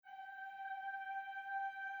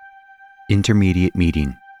Intermediate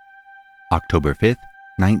Meeting, October 5th,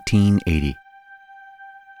 1980.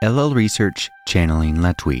 LL Research channeling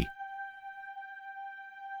Latwii.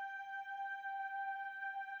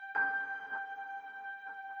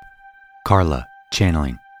 Carla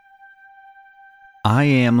channeling. I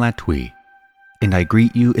am Latwii, and I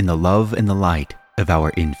greet you in the love and the light of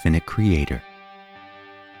our infinite Creator.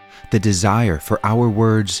 The desire for our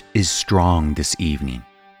words is strong this evening,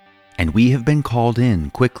 and we have been called in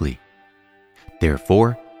quickly.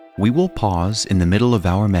 Therefore, we will pause in the middle of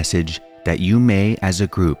our message that you may, as a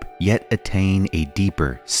group, yet attain a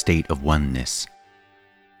deeper state of oneness.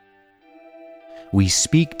 We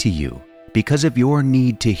speak to you because of your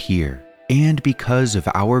need to hear and because of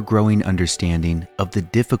our growing understanding of the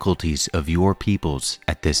difficulties of your peoples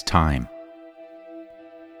at this time.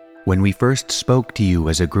 When we first spoke to you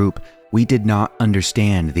as a group, we did not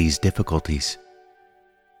understand these difficulties.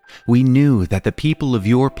 We knew that the people of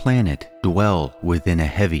your planet dwell within a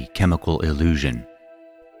heavy chemical illusion.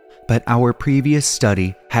 But our previous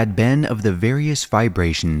study had been of the various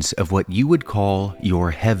vibrations of what you would call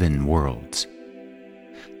your heaven worlds.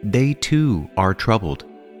 They too are troubled.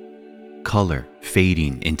 Color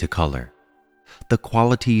fading into color. The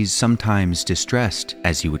qualities sometimes distressed,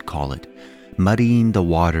 as you would call it, muddying the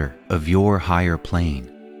water of your higher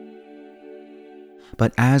plane.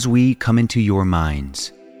 But as we come into your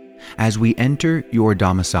minds, as we enter your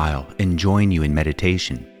domicile and join you in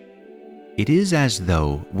meditation, it is as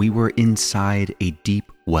though we were inside a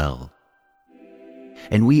deep well.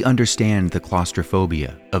 And we understand the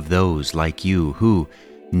claustrophobia of those like you who,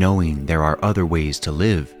 knowing there are other ways to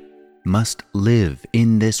live, must live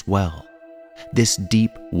in this well, this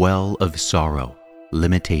deep well of sorrow,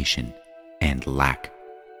 limitation, and lack.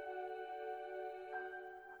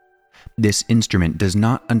 This instrument does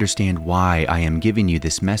not understand why I am giving you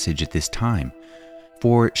this message at this time,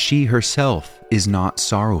 for she herself is not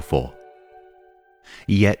sorrowful.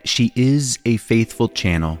 Yet she is a faithful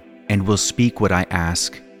channel and will speak what I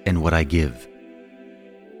ask and what I give.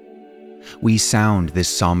 We sound this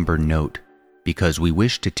somber note because we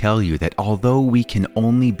wish to tell you that although we can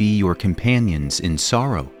only be your companions in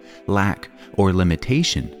sorrow, lack, or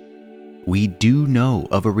limitation, we do know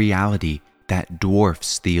of a reality that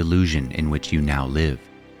dwarfs the illusion in which you now live,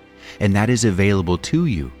 and that is available to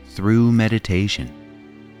you through meditation.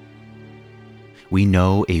 We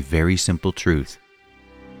know a very simple truth.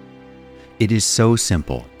 It is so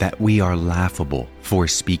simple that we are laughable for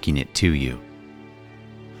speaking it to you.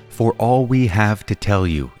 For all we have to tell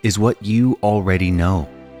you is what you already know.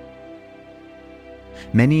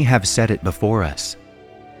 Many have said it before us.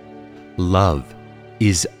 Love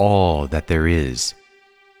is all that there is.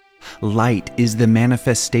 Light is the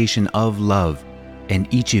manifestation of love, and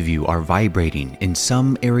each of you are vibrating in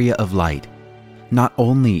some area of light, not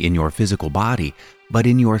only in your physical body, but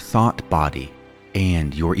in your thought body,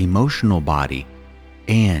 and your emotional body,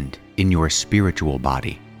 and in your spiritual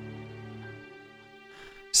body.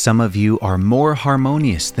 Some of you are more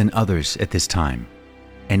harmonious than others at this time,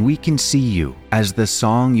 and we can see you, as the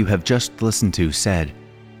song you have just listened to said,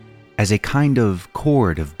 as a kind of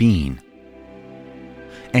chord of being.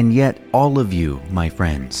 And yet all of you, my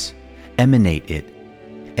friends, emanate it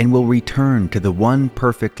and will return to the one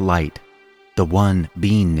perfect light, the one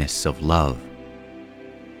beingness of love.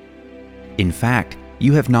 In fact,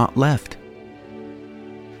 you have not left.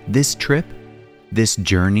 This trip, this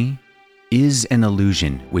journey, is an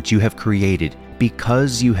illusion which you have created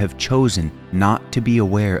because you have chosen not to be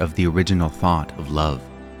aware of the original thought of love.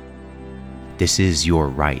 This is your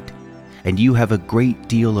right, and you have a great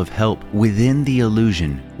deal of help within the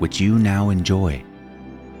illusion which you now enjoy.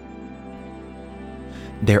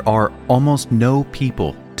 There are almost no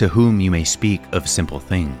people to whom you may speak of simple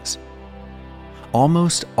things.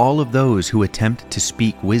 Almost all of those who attempt to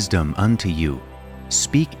speak wisdom unto you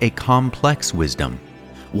speak a complex wisdom,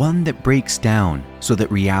 one that breaks down so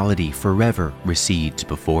that reality forever recedes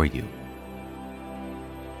before you.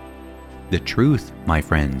 The truth, my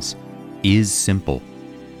friends, is simple.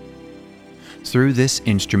 Through this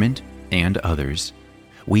instrument and others,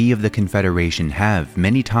 we of the Confederation have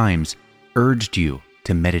many times urged you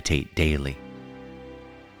to meditate daily.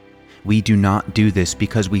 We do not do this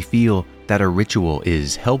because we feel that a ritual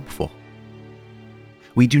is helpful.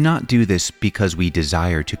 We do not do this because we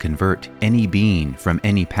desire to convert any being from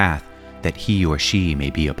any path that he or she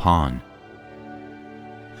may be upon.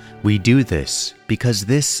 We do this because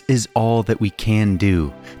this is all that we can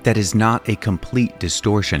do that is not a complete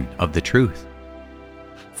distortion of the truth.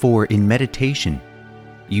 For in meditation,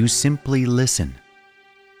 you simply listen.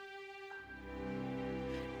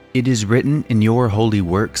 It is written in your holy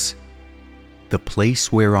works, The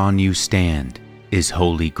place whereon you stand is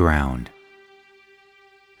holy ground.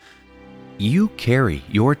 You carry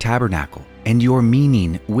your tabernacle and your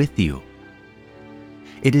meaning with you.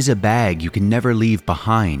 It is a bag you can never leave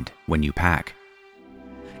behind when you pack.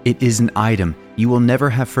 It is an item you will never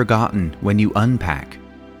have forgotten when you unpack.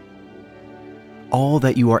 All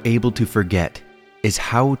that you are able to forget is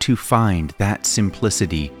how to find that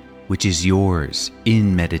simplicity which is yours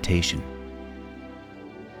in meditation.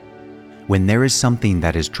 When there is something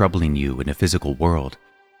that is troubling you in a physical world,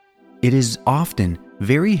 it is often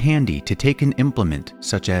very handy to take an implement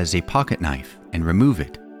such as a pocket knife and remove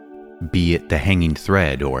it, be it the hanging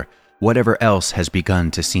thread or whatever else has begun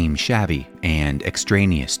to seem shabby and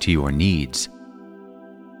extraneous to your needs.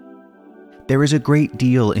 There is a great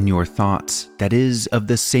deal in your thoughts that is of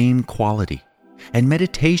the same quality, and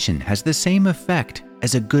meditation has the same effect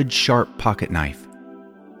as a good sharp pocket knife.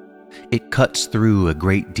 It cuts through a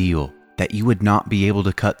great deal that you would not be able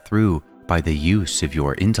to cut through by the use of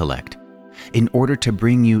your intellect, in order to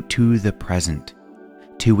bring you to the present,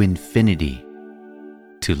 to infinity,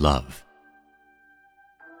 to love.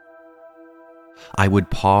 I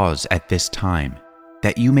would pause at this time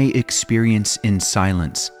that you may experience in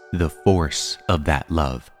silence the force of that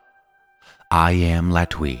love. I am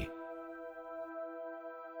Latwii.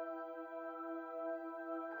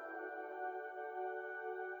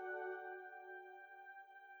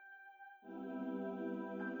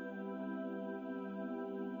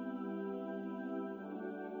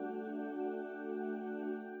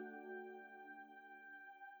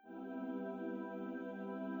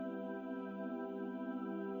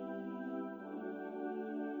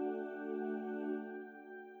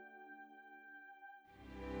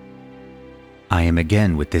 I am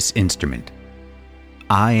again with this instrument.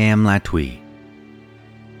 I am Latwii.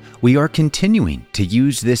 We are continuing to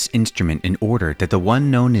use this instrument in order that the one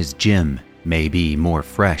known as Jim may be more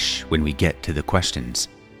fresh when we get to the questions.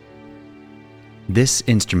 This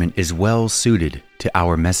instrument is well suited to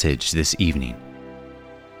our message this evening.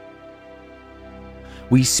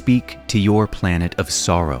 We speak to your planet of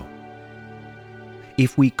sorrow.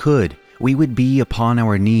 If we could, we would be upon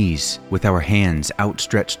our knees with our hands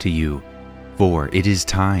outstretched to you, for it is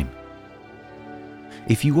time.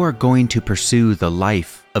 If you are going to pursue the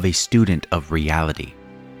life of a student of reality,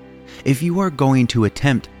 if you are going to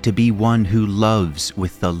attempt to be one who loves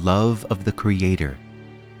with the love of the Creator,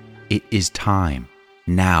 it is time,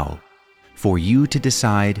 now, for you to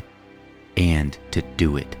decide and to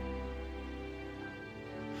do it.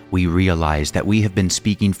 We realize that we have been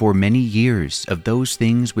speaking for many years of those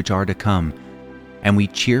things which are to come, and we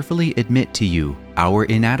cheerfully admit to you our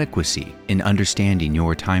inadequacy in understanding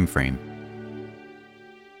your time frame.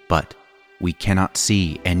 But we cannot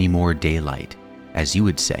see any more daylight, as you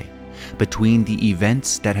would say, between the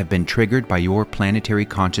events that have been triggered by your planetary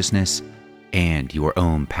consciousness and your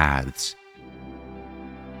own paths.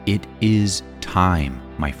 It is time,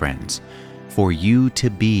 my friends, for you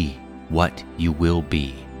to be what you will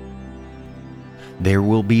be. There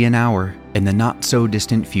will be an hour in the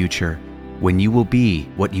not-so-distant future when you will be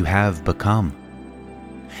what you have become.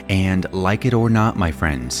 And like it or not, my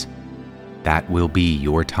friends, that will be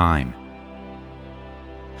your time.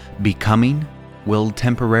 Becoming will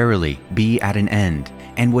temporarily be at an end,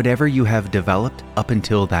 and whatever you have developed up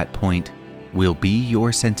until that point will be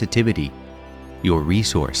your sensitivity, your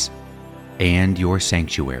resource, and your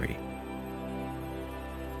sanctuary.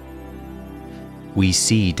 We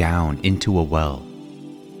see down into a well.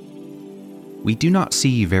 We do not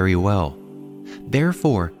see very well.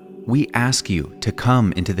 Therefore, we ask you to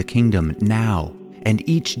come into the kingdom now and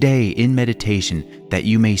each day in meditation, that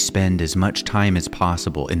you may spend as much time as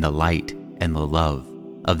possible in the light and the love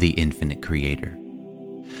of the infinite Creator.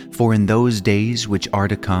 For in those days which are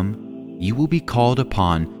to come, you will be called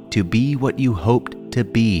upon to be what you hoped to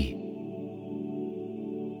be.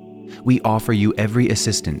 We offer you every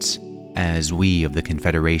assistance, as we of the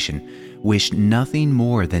Confederation wish nothing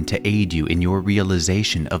more than to aid you in your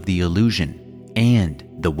realization of the illusion and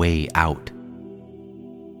the way out.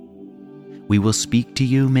 We will speak to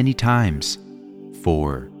you many times,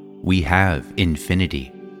 for we have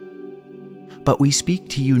infinity. But we speak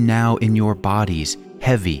to you now in your bodies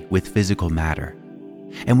heavy with physical matter,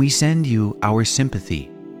 and we send you our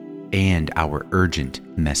sympathy and our urgent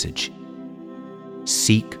message.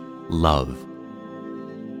 Seek love.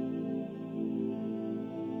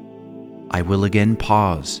 I will again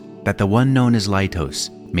pause that the one known as Laitos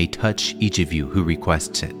may touch each of you who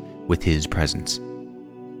requests it with his presence.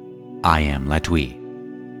 I am Latwii.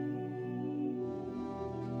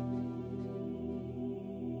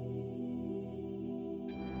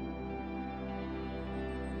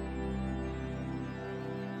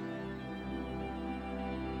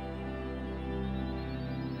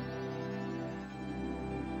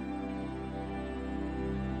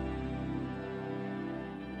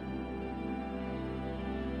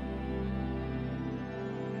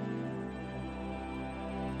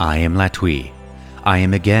 I am Latwii. I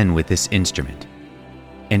am again with this instrument,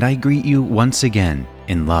 and I greet you once again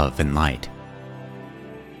in love and light.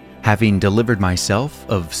 Having delivered myself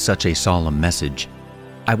of such a solemn message,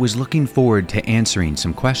 I was looking forward to answering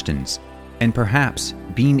some questions and perhaps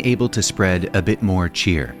being able to spread a bit more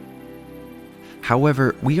cheer.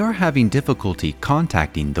 However, we are having difficulty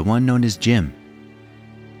contacting the one known as Jim.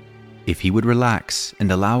 If he would relax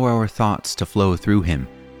and allow our thoughts to flow through him,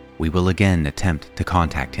 we will again attempt to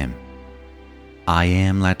contact him. I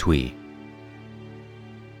am Latwii.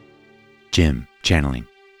 Jim, channeling.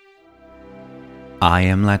 I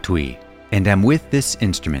am Latwii, and am with this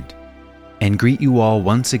instrument, and greet you all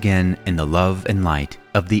once again in the love and light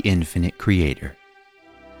of the Infinite Creator.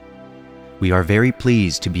 We are very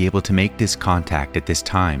pleased to be able to make this contact at this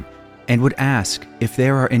time, and would ask if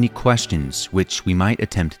there are any questions which we might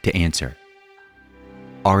attempt to answer.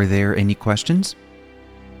 Are there any questions?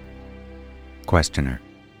 Questioner.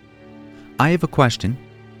 I have a question.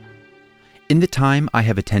 In the time I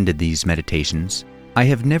have attended these meditations, I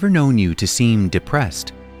have never known you to seem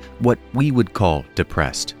depressed, what we would call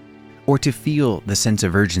depressed, or to feel the sense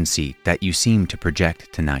of urgency that you seem to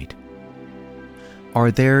project tonight.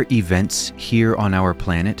 Are there events here on our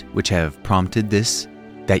planet which have prompted this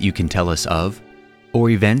that you can tell us of,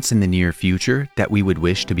 or events in the near future that we would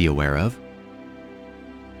wish to be aware of?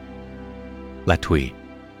 Latwii.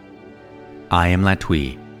 I am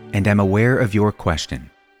Latwii, and am aware of your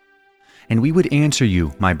question. And we would answer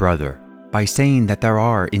you, my brother, by saying that there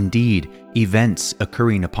are indeed events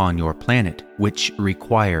occurring upon your planet which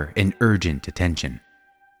require an urgent attention.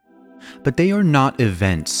 But they are not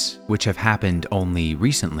events which have happened only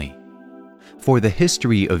recently. For the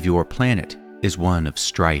history of your planet is one of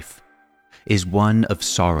strife, is one of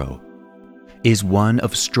sorrow, is one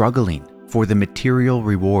of struggling for the material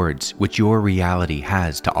rewards which your reality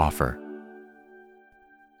has to offer.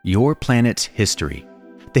 Your planet's history,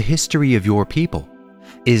 the history of your people,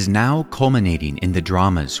 is now culminating in the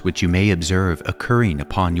dramas which you may observe occurring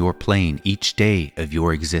upon your plane each day of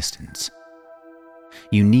your existence.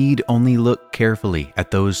 You need only look carefully at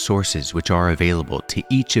those sources which are available to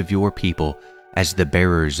each of your people as the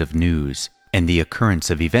bearers of news and the occurrence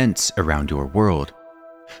of events around your world,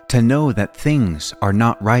 to know that things are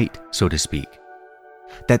not right, so to speak,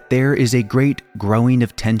 that there is a great growing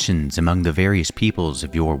of tensions among the various peoples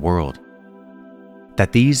of your world,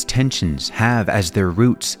 that these tensions have as their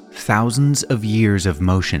roots thousands of years of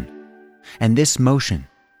motion, and this motion,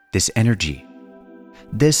 this energy,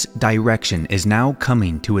 this direction is now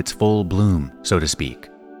coming to its full bloom, so to speak.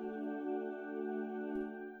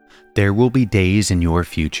 There will be days in your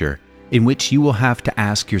future in which you will have to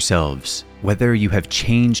ask yourselves whether you have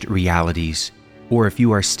changed realities or if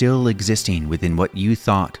you are still existing within what you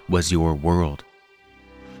thought was your world.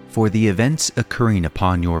 For the events occurring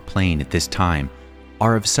upon your plane at this time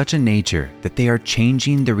are of such a nature that they are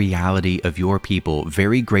changing the reality of your people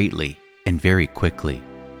very greatly and very quickly.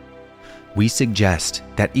 We suggest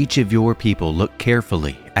that each of your people look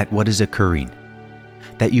carefully at what is occurring,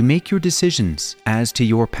 that you make your decisions as to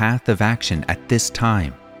your path of action at this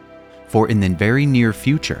time, for in the very near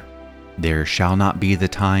future, there shall not be the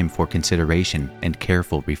time for consideration and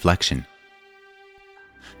careful reflection.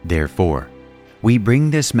 Therefore, we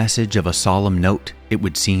bring this message of a solemn note, it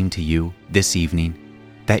would seem to you, this evening,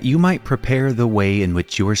 that you might prepare the way in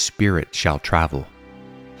which your spirit shall travel.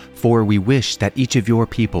 For we wish that each of your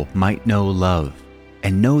people might know love,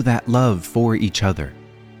 and know that love for each other.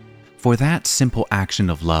 For that simple action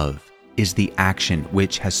of love is the action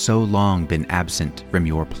which has so long been absent from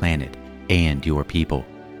your planet and your people.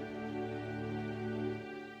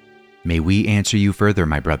 May we answer you further,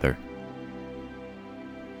 my brother?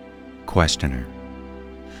 Questioner.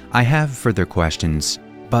 I have further questions,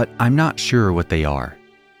 but I'm not sure what they are.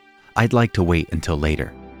 I'd like to wait until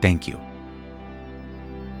later. Thank you.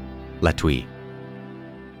 Latwii.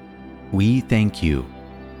 We thank you.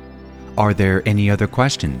 Are there any other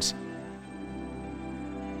questions?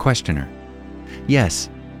 Questioner. Yes,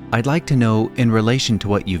 I'd like to know, in relation to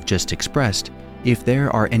what you've just expressed, if there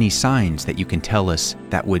are any signs that you can tell us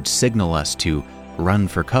that would signal us to run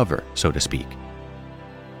for cover, so to speak.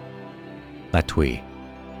 Latwii.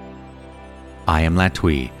 I am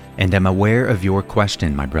Latwii, and am aware of your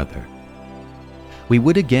question, my brother. We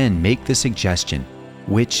would again make the suggestion,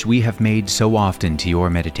 which we have made so often to your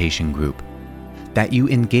meditation group, that you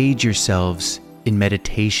engage yourselves in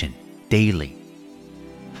meditation daily,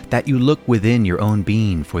 that you look within your own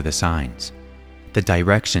being for the signs, the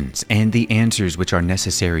directions, and the answers which are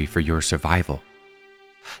necessary for your survival.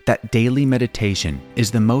 That daily meditation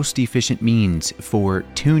is the most efficient means for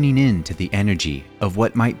tuning in to the energy of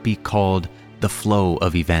what might be called the flow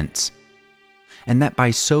of events, and that by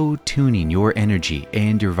so tuning your energy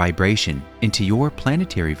and your vibration into your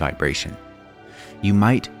planetary vibration, you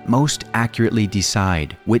might most accurately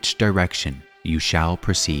decide which direction you shall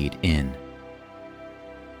proceed in.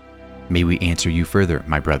 May we answer you further,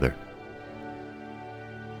 my brother?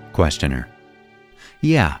 Questioner: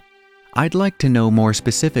 Yeah, I'd like to know more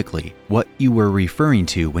specifically what you were referring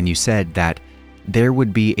to when you said that there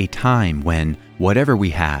would be a time when whatever we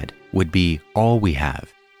had would be all we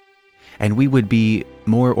have, and we would be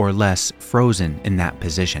more or less frozen in that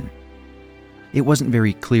position. It wasn't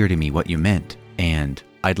very clear to me what you meant, and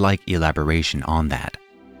I'd like elaboration on that.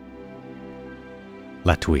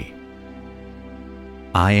 Latwii: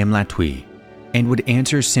 I am Latwii, and would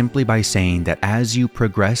answer simply by saying that as you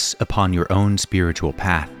progress upon your own spiritual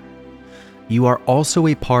path, you are also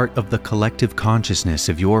a part of the collective consciousness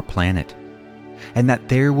of your planet, and that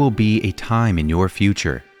there will be a time in your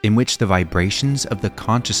future in which the vibrations of the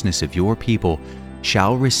consciousness of your people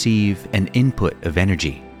shall receive an input of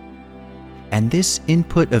energy. And this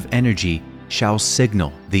input of energy shall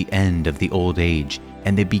signal the end of the old age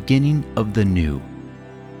and the beginning of the new.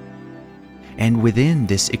 And within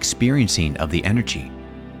this experiencing of the energy,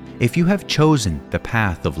 if you have chosen the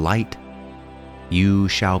path of light, you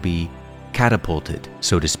shall be catapulted,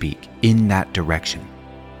 so to speak, in that direction.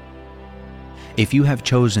 If you have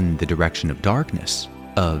chosen the direction of darkness,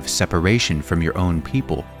 of separation from your own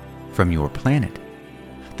people, from your planet,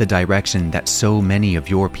 the direction that so many of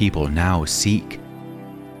your people now seek,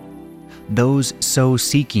 those so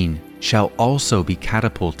seeking shall also be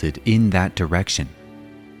catapulted in that direction.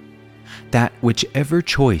 That whichever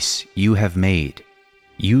choice you have made,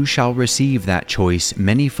 you shall receive that choice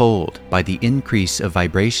manyfold by the increase of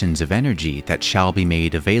vibrations of energy that shall be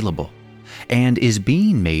made available, and is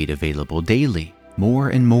being made available daily, more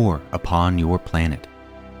and more upon your planet.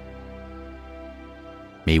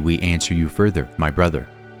 May we answer you further, my brother?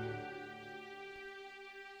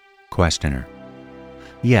 Questioner: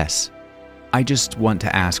 Yes, I just want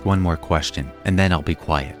to ask one more question, and then I'll be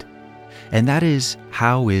quiet. And that is,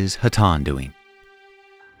 how is Hatonn doing?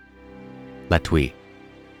 Latwii: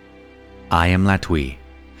 I am Latwii,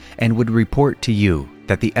 and would report to you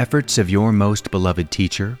that the efforts of your most beloved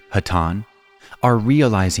teacher, Hatonn, are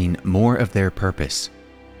realizing more of their purpose.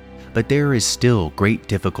 But there is still great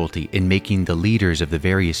difficulty in making the leaders of the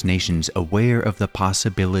various nations aware of the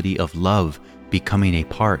possibility of love becoming a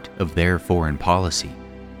part of their foreign policy.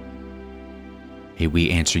 May we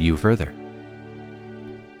answer you further?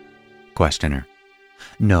 Questioner: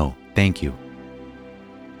 No, thank you.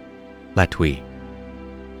 Latwii: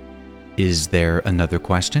 Is there another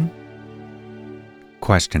question?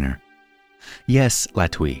 Questioner: Yes,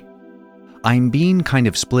 Latwii. I'm being kind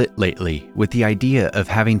of split lately with the idea of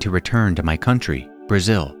having to return to my country,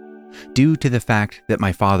 Brazil, due to the fact that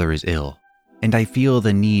my father is ill, and I feel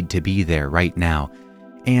the need to be there right now,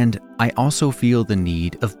 and I also feel the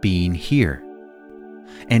need of being here.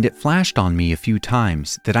 And it flashed on me a few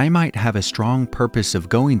times that I might have a strong purpose of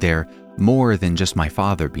going there more than just my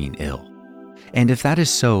father being ill. And if that is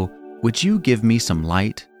so, would you give me some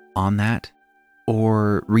light on that?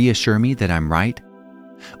 Or reassure me that I'm right?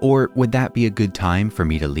 Or would that be a good time for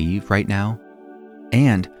me to leave right now?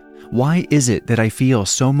 And why is it that I feel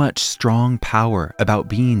so much strong power about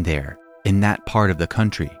being there in that part of the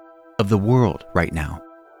country, of the world right now?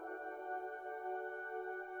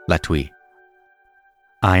 Latwii: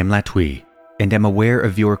 I am Latwii, and am aware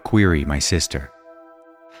of your query, my sister,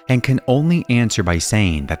 and can only answer by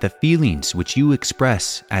saying that the feelings which you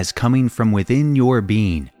express as coming from within your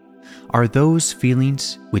being are those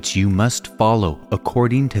feelings which you must follow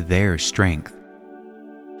according to their strength.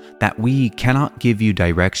 That we cannot give you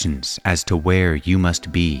directions as to where you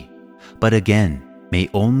must be, but again may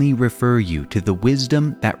only refer you to the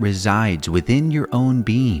wisdom that resides within your own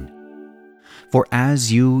being. For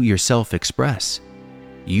as you yourself express,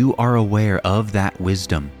 you are aware of that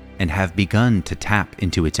wisdom and have begun to tap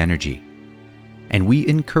into its energy. And we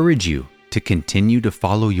encourage you to continue to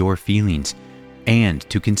follow your feelings and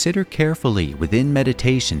to consider carefully within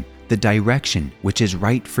meditation the direction which is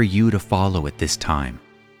right for you to follow at this time.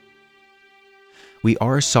 We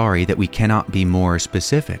are sorry that we cannot be more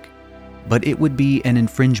specific, but it would be an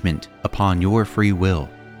infringement upon your free will,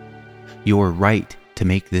 your right to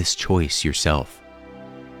make this choice yourself.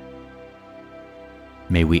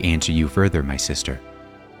 May we answer you further, my sister?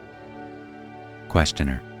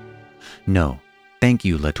 Questioner: No, thank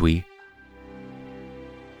you, Latwii.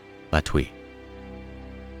 Latwii: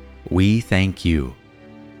 We thank you.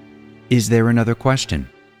 Is there another question?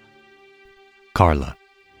 Carla: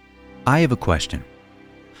 I have a question.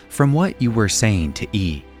 From what you were saying to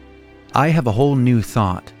E, I have a whole new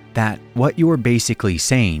thought that what you're basically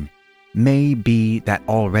saying may be that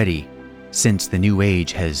already, since the new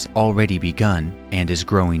age has already begun and is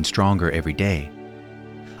growing stronger every day,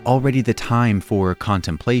 already the time for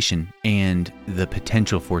contemplation and the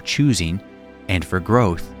potential for choosing and for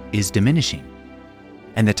growth is diminishing,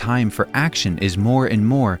 and the time for action is more and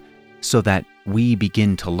more, so that we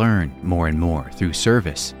begin to learn more and more through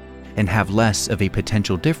service and have less of a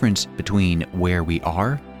potential difference between where we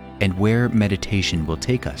are and where meditation will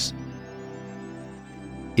take us.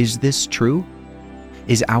 Is this true?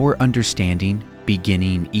 Is our understanding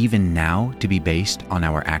beginning even now to be based on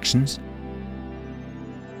our actions?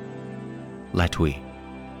 Latwii.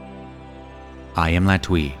 I am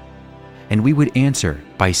Latwii, and we would answer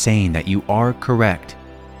by saying that you are correct,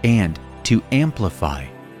 and to amplify,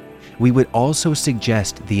 we would also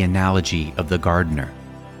suggest the analogy of the gardener,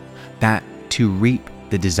 that to reap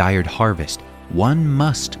the desired harvest, one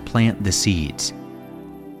must plant the seeds.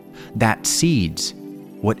 That seeds,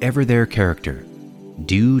 whatever their character,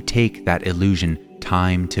 do take that illusion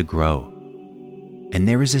time to grow. And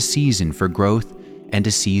there is a season for growth and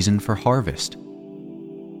a season for harvest.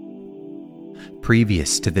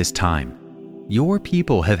 Previous to this time, your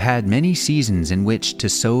people have had many seasons in which to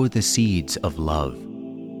sow the seeds of love.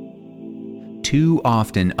 Too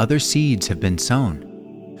often other seeds have been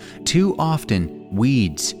sown. Too often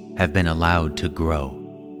weeds have been allowed to grow.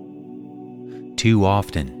 Too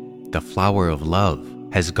often the flower of love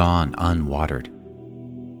has gone unwatered.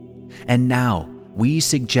 And now we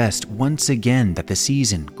suggest once again that the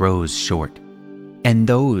season grows short, and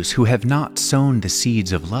those who have not sown the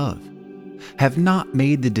seeds of love have not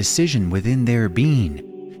made the decision within their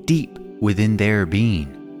being, deep within their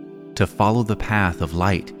being, to follow the path of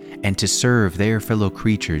light and to serve their fellow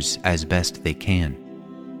creatures as best they can.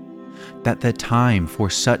 That the time for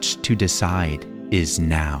such to decide is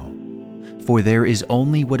now, for there is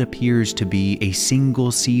only what appears to be a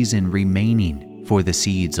single season remaining for the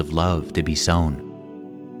seeds of love to be sown.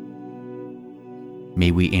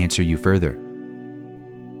 May we answer you further?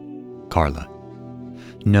 Carla.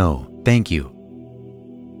 No, thank you.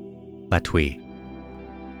 Latwii.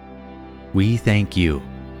 We thank you.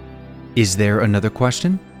 Is there another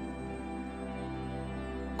question?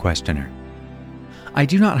 Questioner. I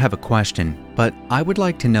do not have a question, but I would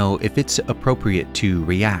like to know if it's appropriate to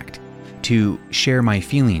react, to share my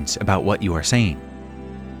feelings about what you are saying.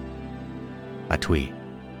 Latwii.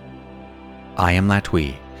 I am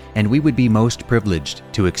Latwii, and we would be most privileged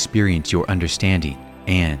to experience your understanding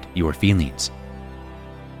and your feelings.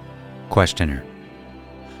 Questioner.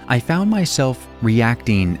 I found myself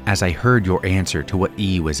reacting as I heard your answer to what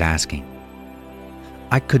E was asking.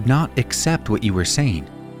 I could not accept what you were saying.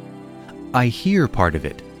 I hear part of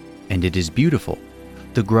it, and it is beautiful,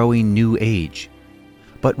 the growing new age.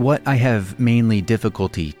 But what I have mainly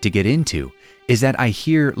difficulty to get into is that I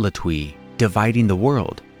hear Latwii dividing the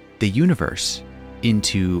world, the universe,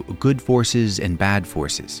 into good forces and bad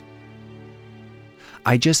forces.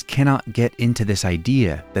 I just cannot get into this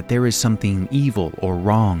idea that there is something evil or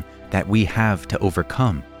wrong that we have to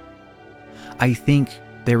overcome. I think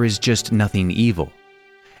there is just nothing evil,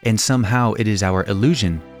 and somehow it is our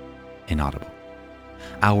illusion, inaudible,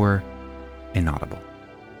 our inaudible.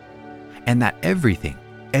 And that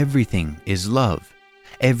everything is love,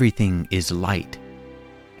 everything is light.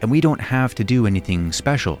 And we don't have to do anything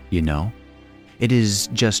special, you know. It is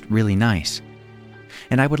just really nice.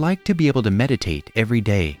 And I would like to be able to meditate every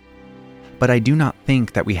day. But I do not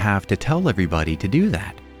think that we have to tell everybody to do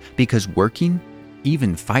that, because working,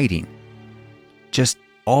 even fighting, just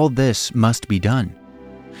all this must be done.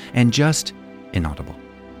 And just inaudible.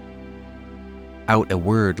 Out a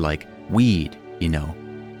word like weed, you know.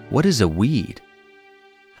 What is a weed?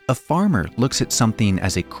 A farmer looks at something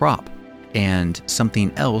as a crop and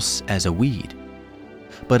something else as a weed.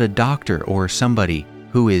 But a doctor or somebody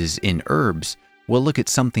who is in herbs will look at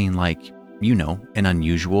something like, you know, an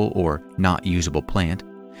unusual or not usable plant,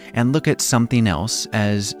 and look at something else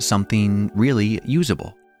as something really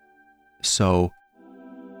usable. So,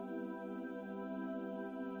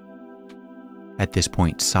 at this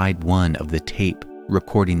point, side 1 of the tape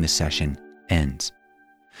recording the session ends.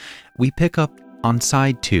 We pick up on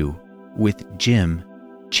side 2 with Jim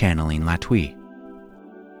channeling Latwii.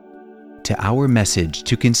 To our message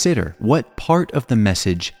to consider what part of the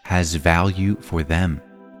message has value for them,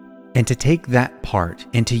 and to take that part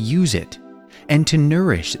and to use it, and to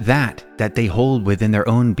nourish that they hold within their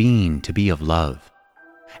own being to be of love,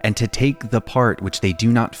 and to take the part which they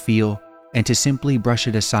do not feel and to simply brush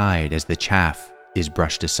it aside as the chaff is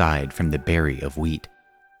brushed aside from the berry of wheat.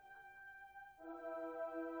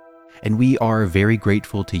 And we are very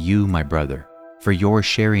grateful to you, my brother, for your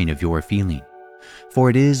sharing of your feeling. For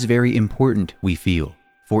it is very important, we feel,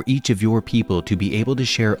 for each of your people to be able to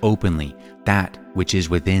share openly that which is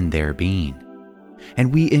within their being.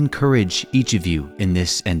 And we encourage each of you in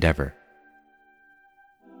this endeavor.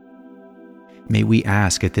 May we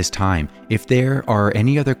ask at this time if there are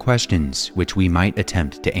any other questions which we might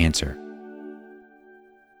attempt to answer.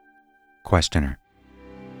 Questioner: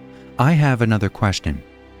 I have another question.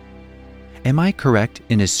 Am I correct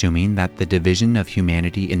in assuming that the division of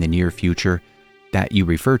humanity in the near future that you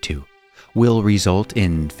refer to will result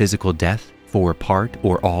in physical death for part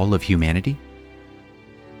or all of humanity?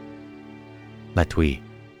 Latwii: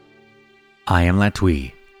 I am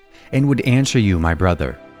Latwii, and would answer you, my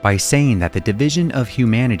brother, by saying that the division of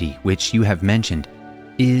humanity which you have mentioned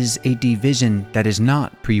is a division that is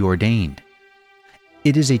not preordained.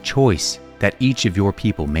 It is a choice that each of your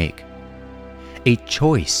people make. A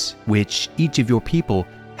choice which each of your people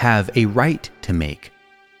have a right to make.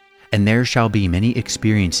 And there shall be many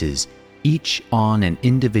experiences, each on an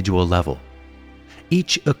individual level,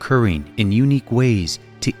 each occurring in unique ways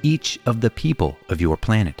to each of the people of your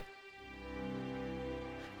planet.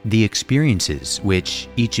 The experiences which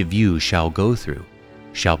each of you shall go through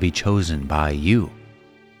shall be chosen by you,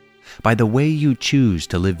 by the way you choose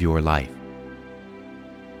to live your life.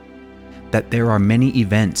 That there are many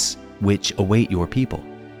events which await your people.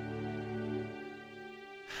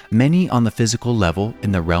 Many on the physical level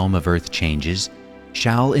in the realm of earth changes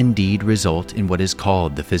shall indeed result in what is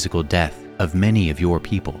called the physical death of many of your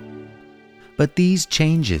people. But these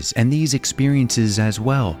changes and these experiences as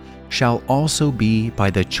well shall also be by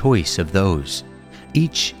the choice of those,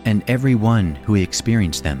 each and every one who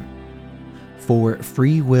experience them. For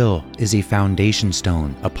free will is a foundation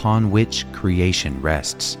stone upon which creation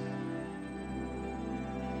rests.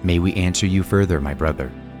 May we answer you further, my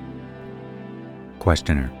brother?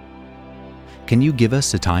 Questioner: Can you give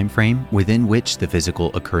us a time frame within which the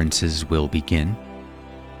physical occurrences will begin?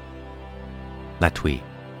 Latwii: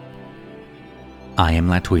 I am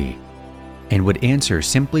Latwii, and would answer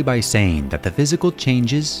simply by saying that the physical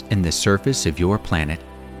changes in the surface of your planet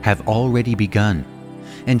have already begun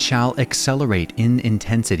and shall accelerate in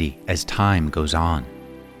intensity as time goes on.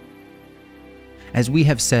 As we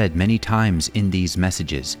have said many times in these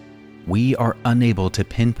messages, we are unable to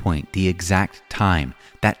pinpoint the exact time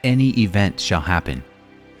that any event shall happen,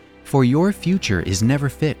 for your future is never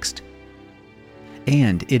fixed.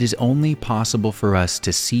 And it is only possible for us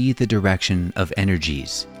to see the direction of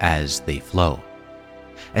energies as they flow,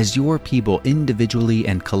 as your people individually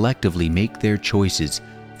and collectively make their choices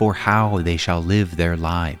for how they shall live their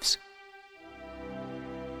lives.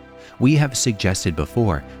 We have suggested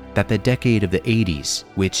before that the decade of the 80s,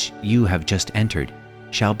 which you have just entered,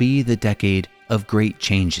 shall be the decade of great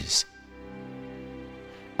changes.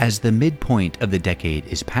 As the midpoint of the decade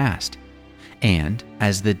is past, and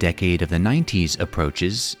as the decade of the 90s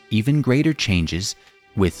approaches, even greater changes,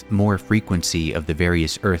 with more frequency of the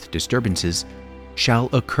various Earth disturbances, shall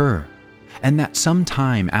occur, and that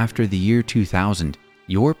sometime after the year 2000,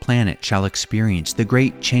 your planet shall experience the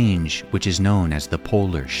great change which is known as the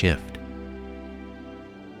polar shift.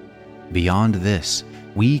 Beyond this,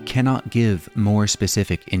 we cannot give more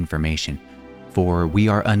specific information, for we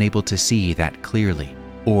are unable to see that clearly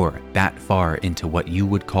or that far into what you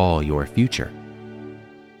would call your future.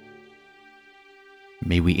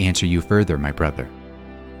 May we answer you further, my brother?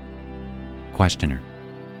 Questioner: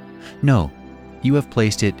 No, you have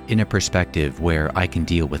placed it in a perspective where I can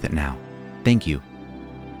deal with it now. Thank you.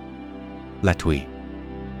 Latwii: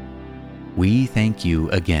 We thank you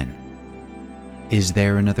again. Is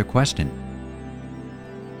there another question?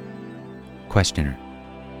 Questioner: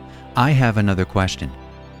 I have another question,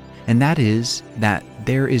 and that is that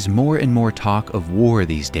there is more and more talk of war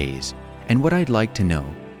these days, and what I'd like to know,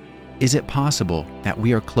 is it possible that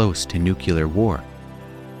we are close to nuclear war?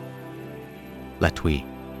 Latwii: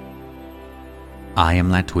 I am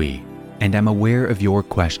Latwii, and am aware of your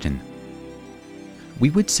question. We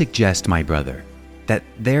would suggest, my brother, that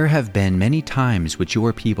there have been many times which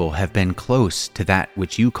your people have been close to that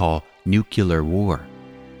which you call nuclear war,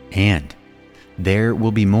 and there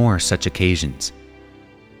will be more such occasions.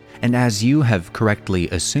 And as you have correctly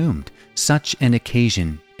assumed, such an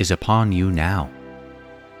occasion is upon you now.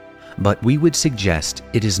 But we would suggest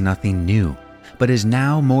it is nothing new, but is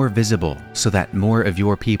now more visible so that more of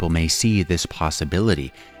your people may see this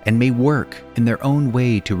possibility and may work in their own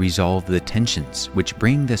way to resolve the tensions which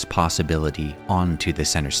bring this possibility onto the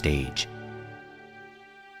center stage.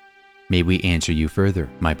 May we answer you further,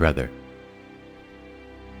 my brother?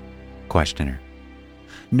 Questioner: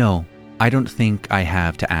 No, I don't think I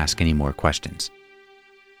have to ask any more questions.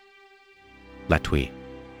 Latwii.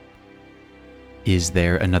 Is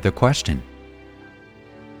there another question?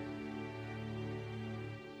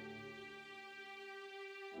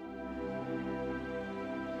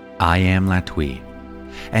 I am Latwii,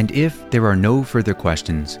 and if there are no further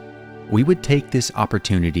questions, we would take this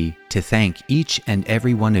opportunity to thank each and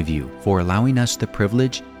every one of you for allowing us the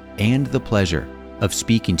privilege and the pleasure of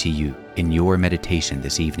speaking to you in your meditation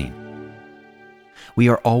this evening. We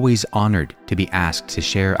are always honored to be asked to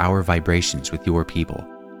share our vibrations with your people,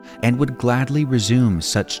 and would gladly resume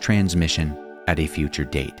such transmission at a future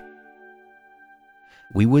date.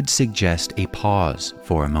 We would suggest a pause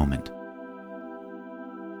for a moment.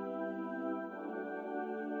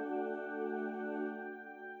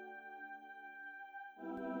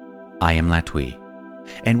 I am Latwii,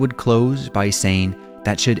 and would close by saying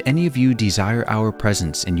that should any of you desire our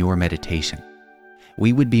presence in your meditation,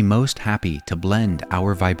 we would be most happy to blend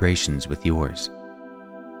our vibrations with yours.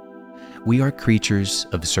 We are creatures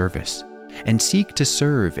of service and seek to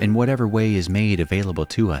serve in whatever way is made available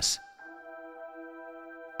to us.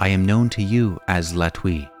 I am known to you as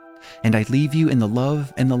Latwii, and I leave you in the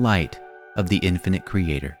love and the light of the infinite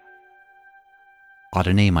Creator.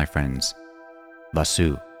 Adonai, my friends.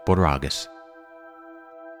 Vasu Borragus.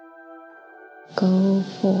 Go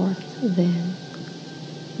forth then,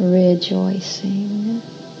 rejoicing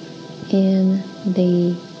in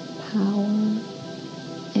the power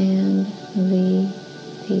and the